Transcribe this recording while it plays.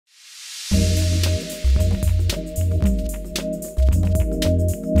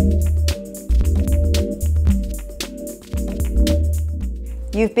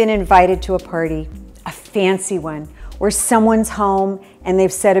You've been invited to a party, a fancy one, where someone's home and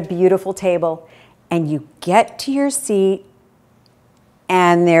they've set a beautiful table, and you get to your seat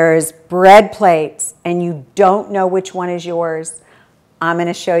and there's bread plates and you don't know which one is yours. I'm going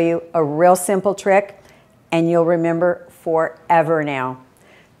to show you a real simple trick and you'll remember forever now.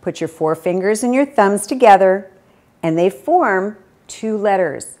 Put your forefingers and your thumbs together and they form two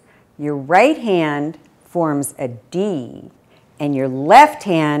letters. Your right hand forms a D and your left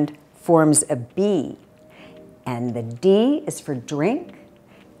hand forms a B. And the D is for drink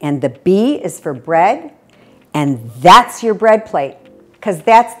and the B is for bread, and that's your bread plate, because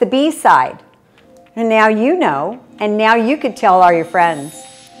that's the B side. And now you know, and now you could tell all your friends.